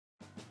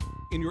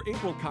In your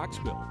April Cox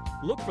bill,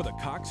 look for the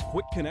Cox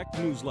Quick Connect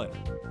newsletter.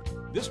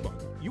 This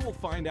month, you will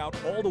find out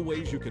all the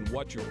ways you can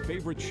watch your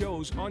favorite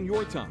shows on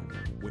your time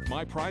with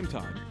My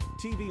Primetime,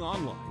 TV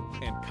Online,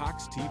 and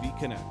Cox TV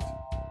Connect.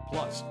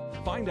 Plus,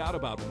 find out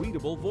about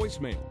readable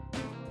voicemail.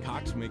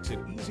 Cox makes it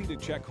easy to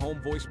check home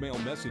voicemail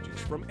messages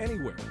from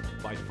anywhere,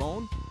 by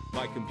phone,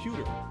 by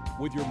computer,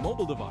 with your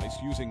mobile device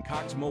using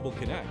Cox Mobile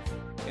Connect,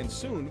 and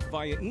soon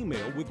via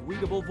email with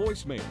readable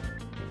voicemail.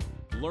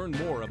 Learn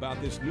more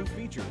about this new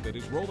feature that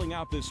is rolling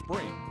out this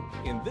spring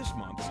in this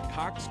month's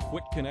Cox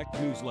Quick Connect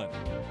newsletter.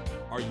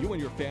 Are you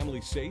and your family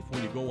safe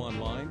when you go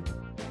online?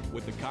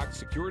 With the Cox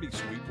Security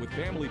Suite with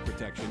Family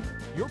Protection,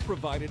 you're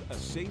provided a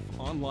safe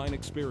online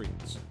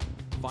experience.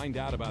 Find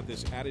out about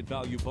this added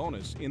value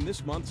bonus in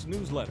this month's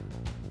newsletter.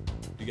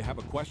 Do you have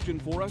a question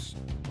for us?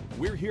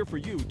 We're here for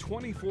you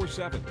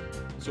 24/7.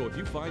 So if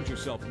you find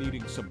yourself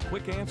needing some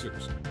quick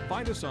answers,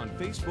 find us on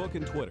Facebook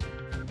and Twitter,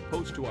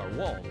 post to our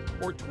wall,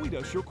 or tweet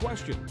us your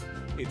question.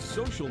 It's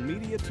social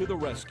media to the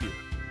rescue.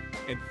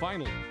 And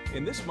finally,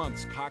 in this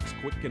month's Cox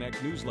Quick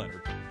Connect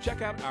newsletter,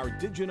 check out our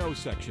Did You Know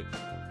section.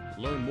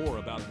 Learn more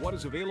about what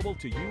is available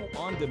to you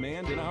on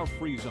demand in our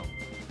free zone.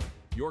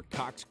 Your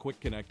Cox Quick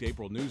Connect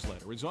April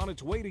newsletter is on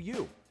its way to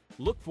you.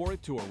 Look for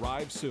it to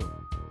arrive soon.